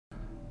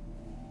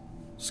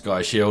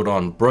Sky Shield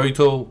on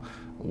Brutal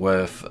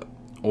with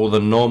all the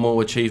normal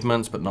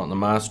achievements, but not the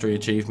Mastery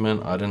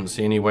achievement. I didn't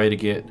see any way to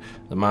get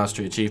the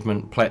Mastery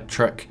achievement. Plat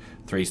Trick,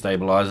 3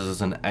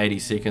 stabilizers in 80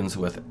 seconds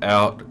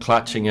without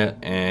clutching it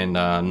and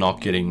not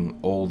getting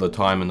all the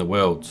time in the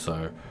world.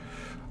 So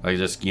I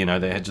just, you know,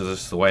 that's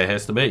just the way it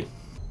has to be.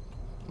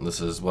 This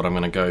is what I'm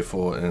going to go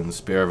for in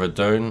Spear of a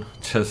Dune.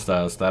 Just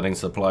starting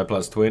supply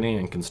plus 20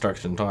 and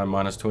construction time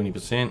minus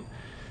 20%.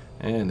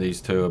 And these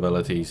 2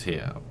 abilities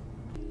here.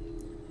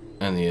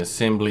 In the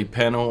assembly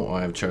panel,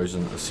 I have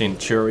chosen a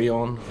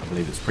Centurion. I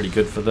believe it's pretty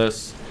good for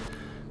this.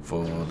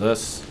 For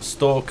this,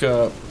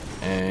 Stalker.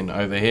 And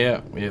over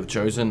here, we have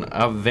chosen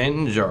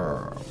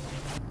Avenger.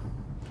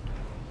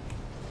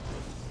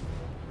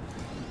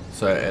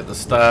 So at the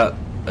start,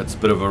 it's a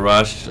bit of a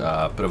rush,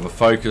 a bit of a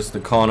focused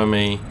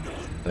economy,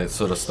 that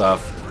sort of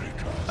stuff.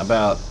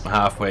 About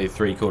halfway,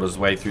 3/4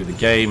 way through the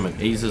game,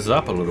 it eases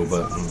up a little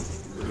bit.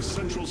 The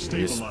central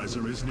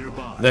stabilizer is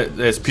nearby.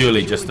 That's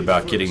purely just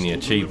about getting the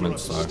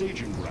achievements, though.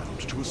 Staging ground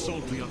to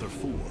assault the other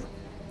 4.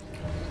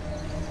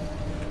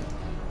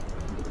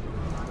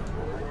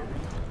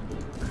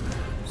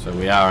 So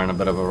we are in a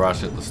bit of a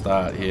rush at the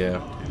start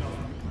here.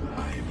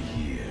 I am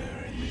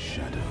here in the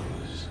shadows.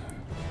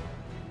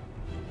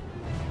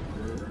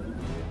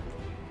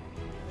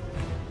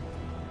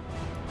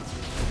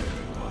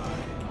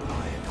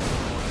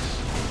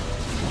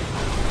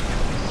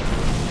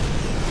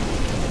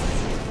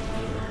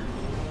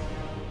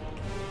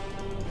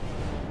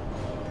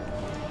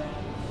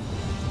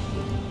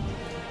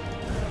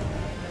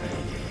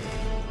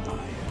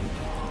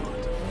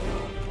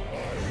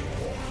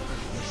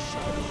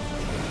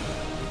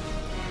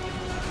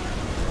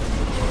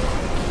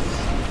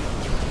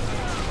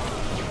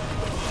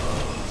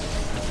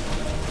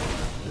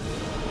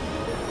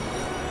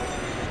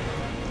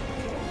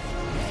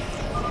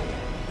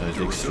 Those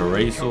extra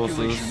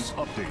resources.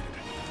 Updated.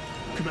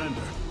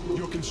 Commander,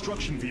 your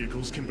construction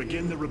vehicles can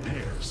begin the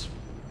repairs.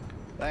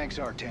 Thanks,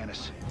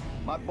 Artanis.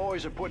 My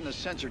boys are putting a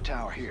sensor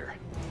tower here.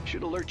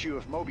 Should alert you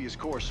if Mobius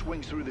Core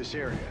swings through this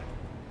area.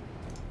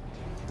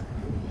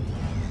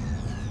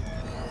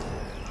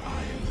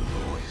 I am the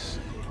voice.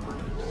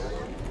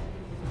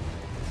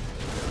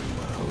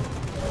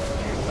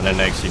 I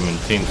didn't actually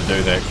intend to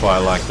do that quite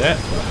like that,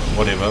 but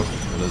whatever.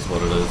 It is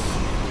what it is.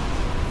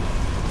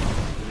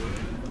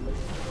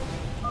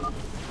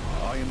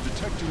 I am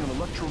detecting an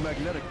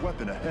electromagnetic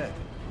weapon ahead.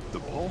 The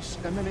pulse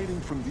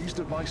emanating from these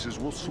devices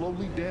will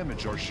slowly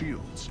damage our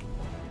shields.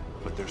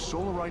 But their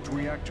solarite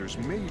reactors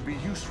may be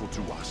useful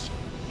to us.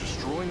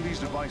 Destroying these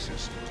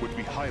devices would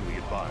be highly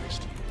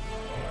advised.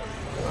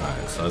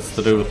 Alright, so it's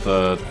to do with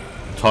the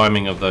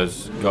timing of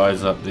those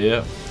guys up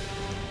there.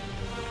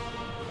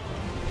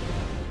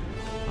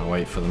 I'll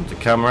wait for them to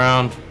come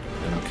around.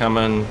 Then I'll come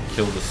in,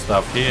 kill the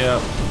stuff here.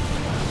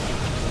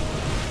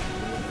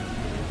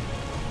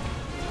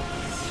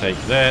 Take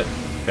that,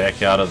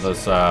 back out of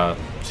this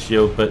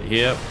shield bit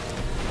here.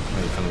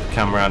 Wait for them to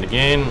come around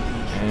again,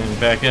 and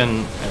back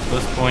in at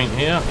this point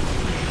here.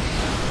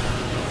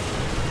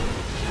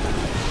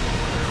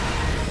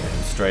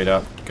 And straight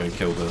up, go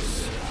kill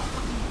this.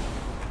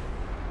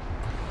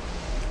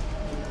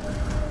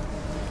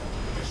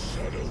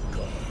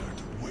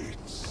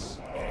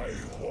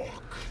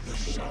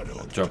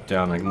 Drop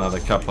down another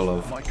couple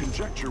of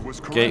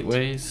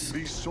gateways.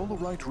 These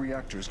solarite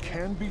reactors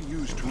can be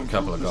used to A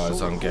couple of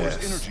guys on gas.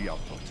 energy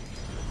output.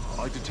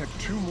 I detect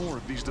 2 more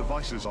of these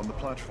devices on the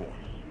platform.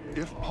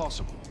 If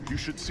possible, you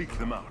should seek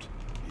them out.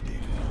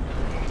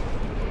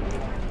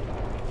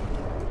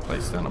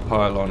 Place down a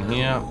pylon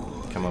here.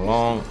 Come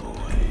along.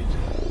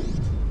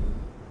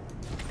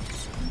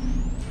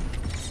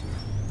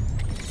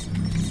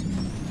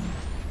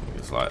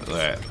 Just like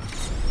that.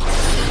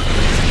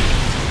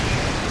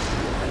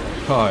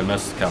 Oh, I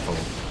missed a couple.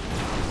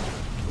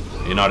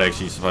 You're not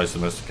actually supposed to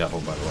miss a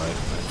couple, by the way.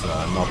 It's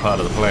not part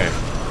of the plan.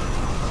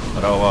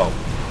 But oh well,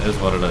 it is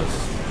what it is.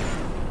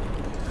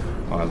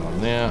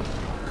 Pylon there.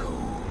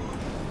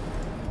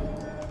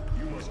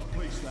 You must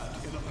place that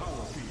in a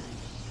power field.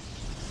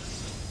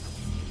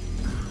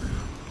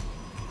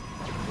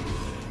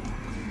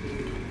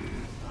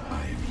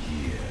 I am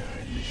here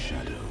in the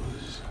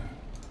shadows.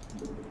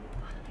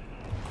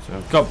 So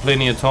I've got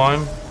plenty of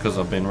time because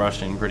I've been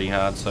rushing pretty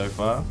hard so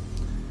far.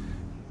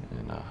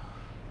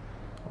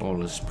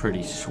 All is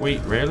pretty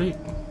sweet, really.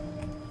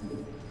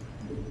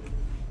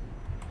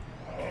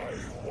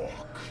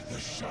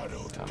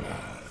 Done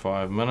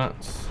 5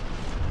 minutes.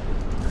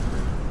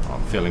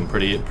 I'm feeling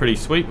pretty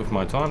sweet with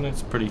my time.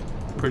 That's pretty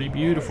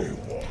beautiful.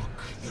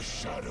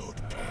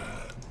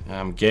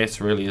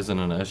 Gas really isn't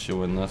an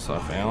issue in this, I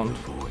found.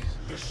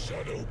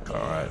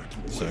 Alright,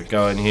 so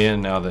go in here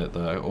now that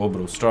the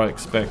orbital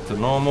strike's back to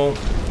normal.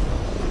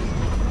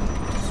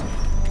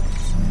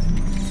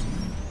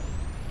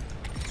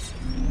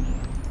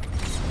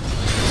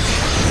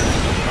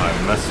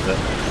 Missed it.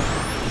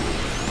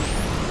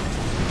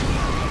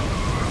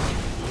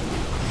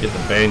 Get the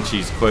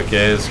Banshees quick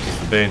as, because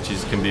the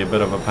Banshees can be a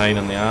bit of a pain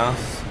in the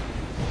ass.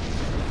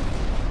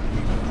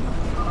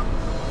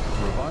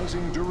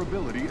 Analyzing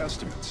durability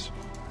estimates.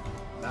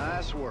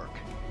 Nice work.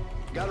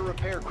 Got a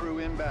repair crew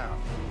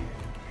inbound.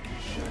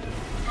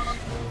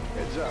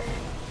 Heads up.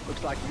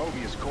 Looks like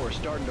Mobius Core is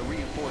starting to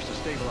reinforce the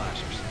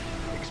stabilizers.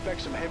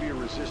 Expect some heavier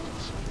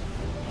resistance.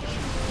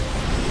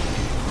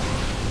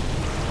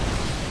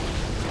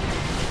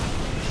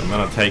 I'm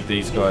gonna take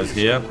these guys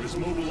here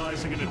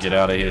and get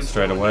out of here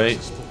straight away.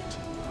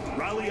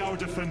 Rally our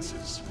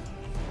defenses.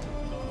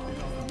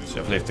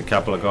 So I've left a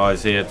couple of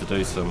guys here to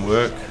do some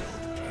work.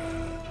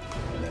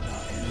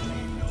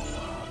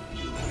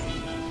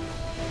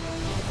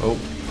 Oh,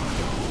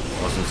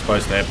 wasn't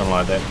supposed to happen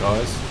like that,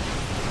 guys.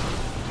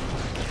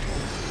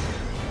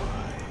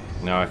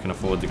 Now I can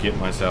afford to get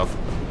myself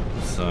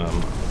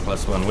some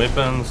 +1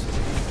 weapons.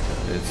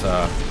 It's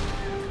oh,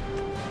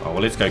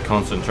 well, let's go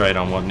concentrate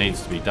on what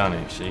needs to be done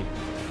actually,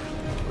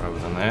 rather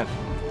than that.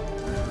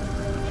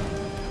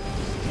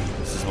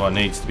 This is what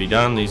needs to be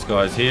done. These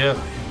guys here,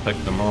 pick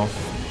them off.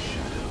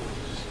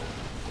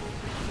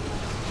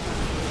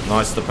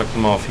 Nice to pick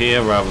them off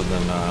here rather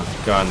than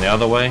going the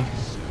other way.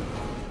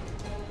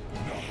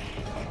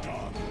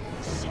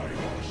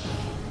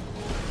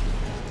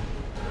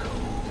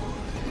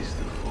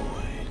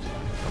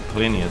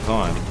 Plenty of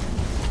time.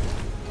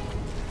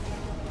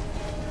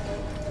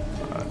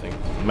 I think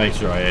make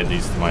sure I add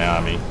these to my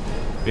army.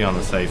 Be on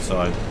the safe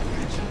side.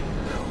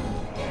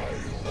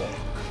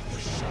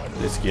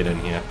 Let's get in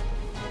here.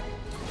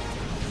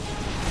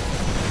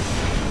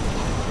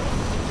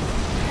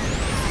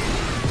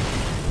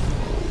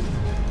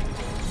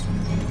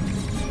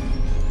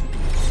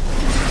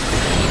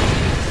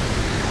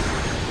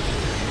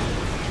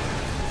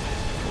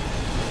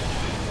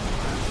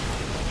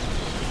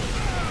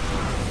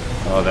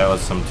 Oh, that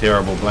was some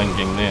terrible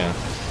blinking there.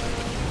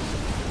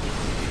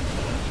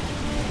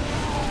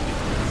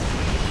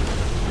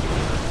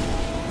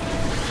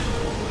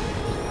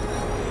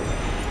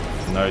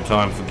 No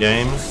time for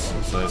games,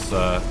 so it's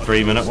a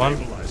 3-minute one.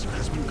 Stabilizer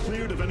has been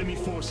cleared of enemy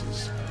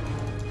forces.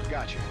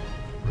 Gotcha.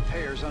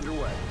 Repairs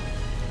underway.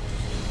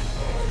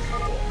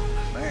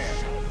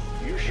 Man,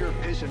 you're sure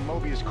pissing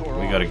Mobius Core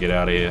off. We gotta get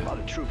out of here. A lot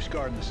of troops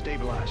guarding the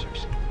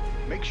stabilizers.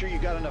 Make sure you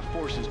got enough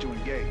forces to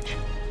engage.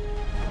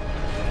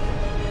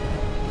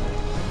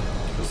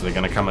 Because they're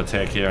gonna come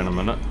attack here in a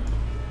minute.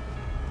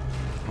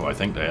 Well, I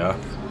think they are.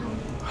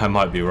 I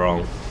might be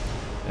wrong.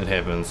 It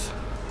happens.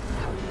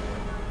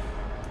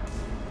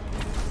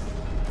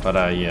 But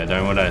yeah,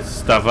 don't want to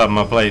stuff up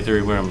my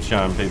playthrough where I'm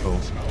showing people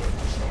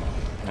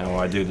how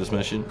I do this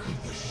mission.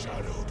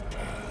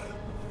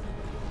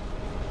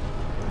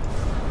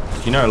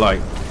 You know,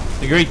 like,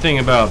 the great thing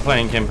about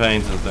playing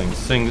campaigns and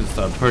things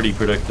are pretty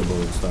predictable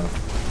and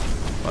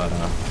stuff. But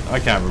I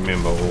can't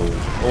remember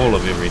all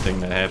of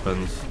everything that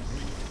happens.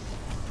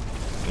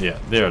 Yeah,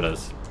 there it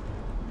is.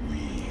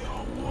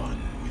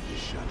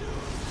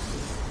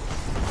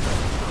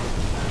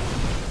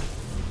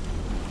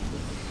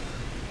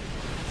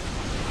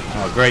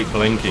 Oh, great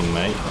blinking,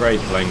 mate.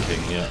 Great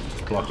blinking. Yeah,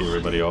 block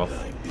everybody off.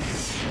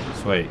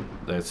 Sweet.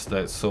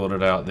 That's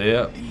sorted out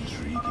there.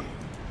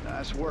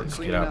 Nice work. Let's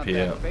get cleaning up out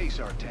here. that base,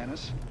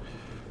 Artanis.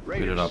 Where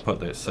did I put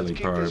that silly Let's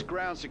keep this probe?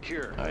 ground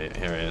secure. Oh, yeah,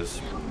 here it is.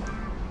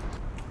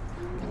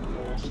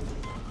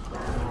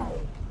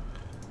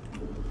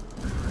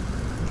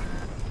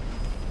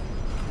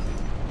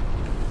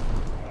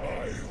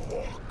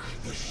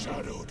 The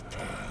shadowed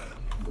path.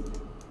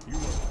 You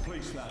must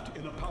place that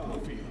in a power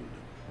field.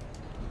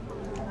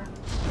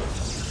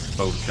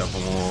 Both a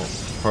couple more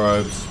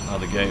probes,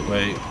 another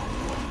gateway,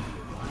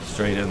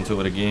 straight into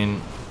it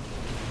again.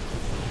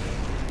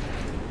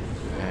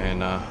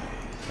 And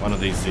one of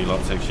these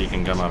zealots actually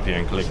can come up here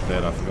and collect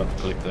that. I forgot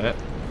to collect that.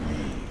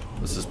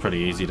 This is pretty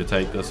easy to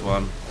take, this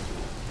one.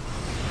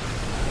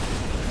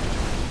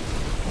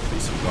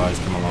 These some guys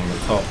come along the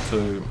top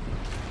too.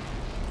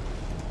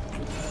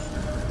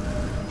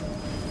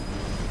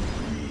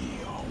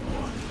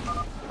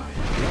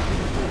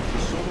 The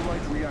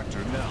solarite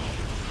reactor now.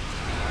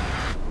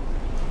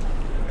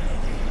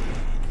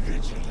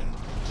 Vigilant.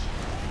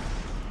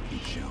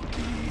 It shall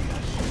be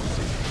as you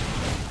say.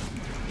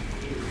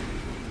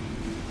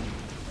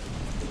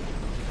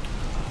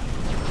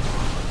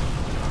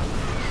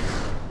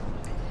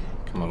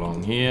 Come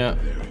along here.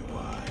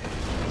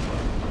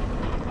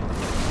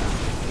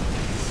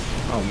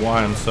 Oh,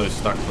 why I'm so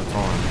stuck for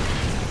time.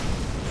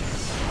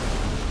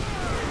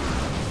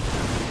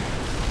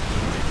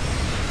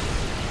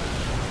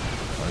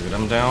 Get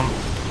him down.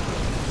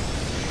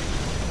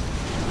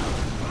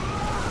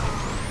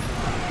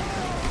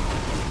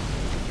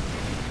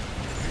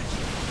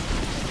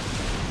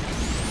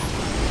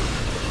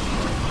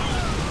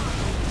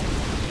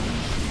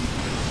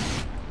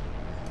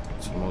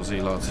 Some more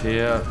zealots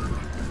here.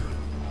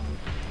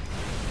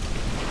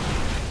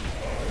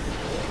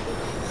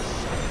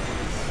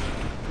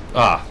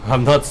 Ah,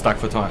 I'm not stuck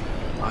for time.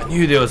 I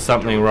knew there was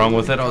something wrong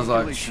with it. I was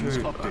like,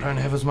 shoot, I don't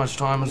have as much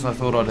time as I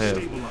thought I'd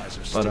have.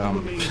 But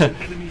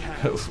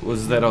it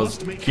was that I was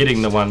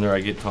getting the one where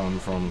I get time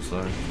from,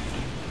 so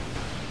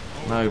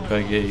no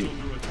biggie.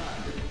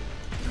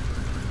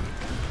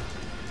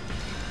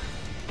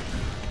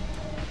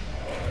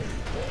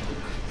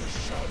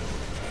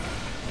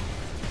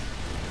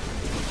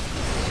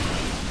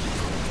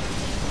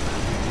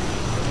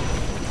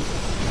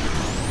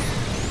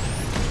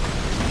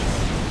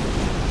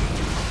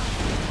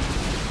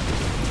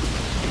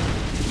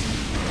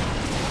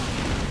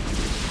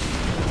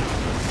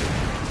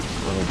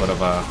 bit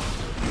of a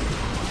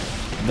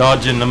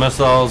dodging the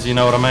missiles, you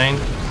know what I mean?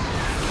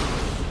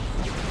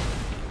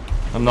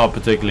 I'm not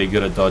particularly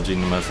good at dodging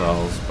the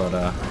missiles, but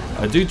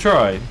I do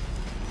try.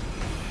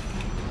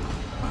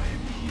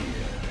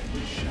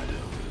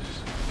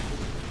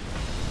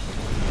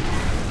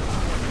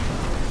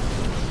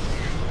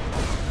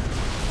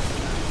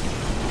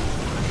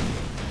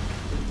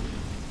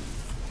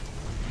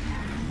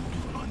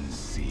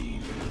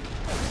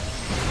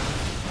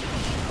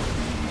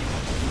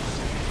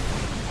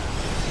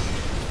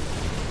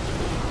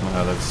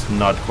 No, that's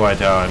not quite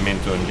how I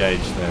meant to engage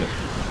that.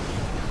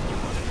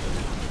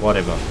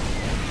 Whatever.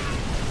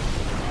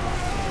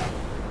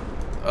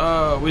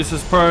 Where's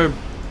this probe?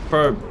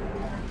 Probe.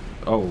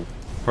 Oh,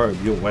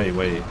 probe, you're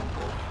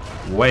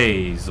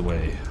ways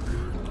away.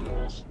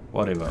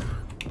 Whatever.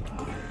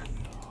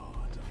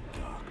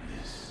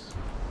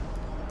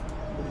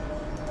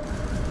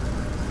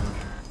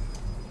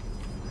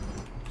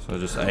 So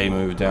just A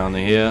move down to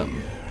here.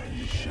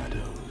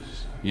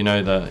 You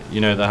know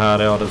the hard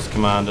elders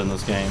command in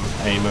this game.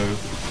 A move.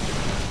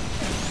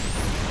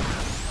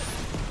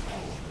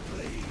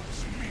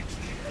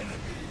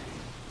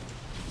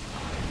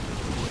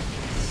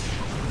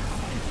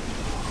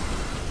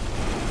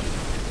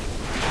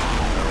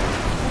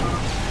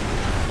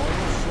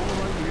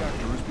 Solarite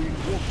reactor is being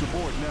warped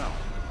aboard now.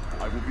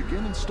 I will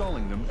begin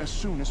installing them as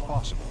soon as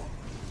possible.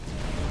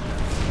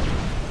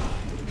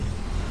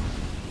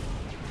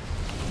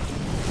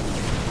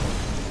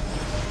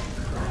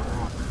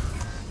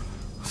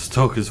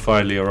 Stalkers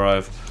finally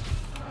arrive.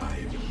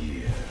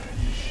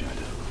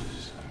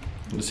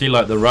 You see,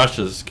 like, the rush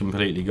is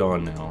completely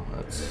gone now.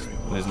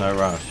 There's no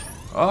rush.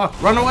 Oh,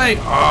 run away!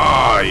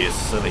 Oh, you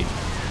silly.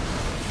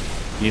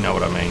 You know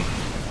what I mean.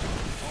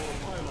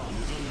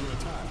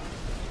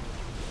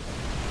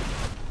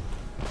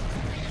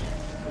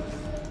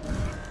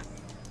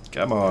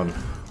 Come on.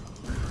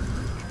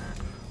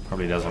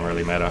 Probably doesn't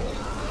really matter.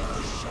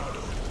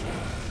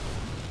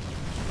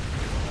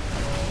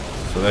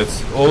 So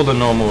that's all the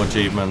normal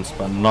achievements,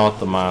 but not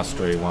the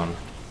mastery one.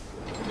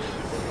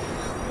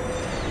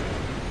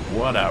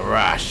 What a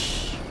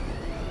rush!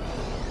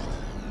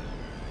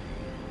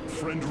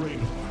 Friend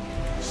Raynor.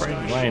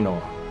 Friend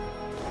Raynor.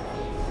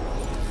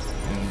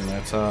 And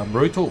that's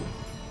brutal.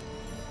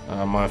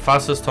 My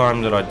fastest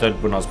time that I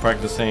did when I was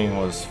practicing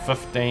was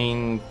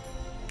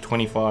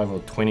 15:25 or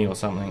 20 or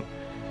something.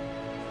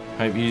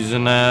 Hope you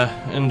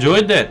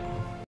enjoyed that.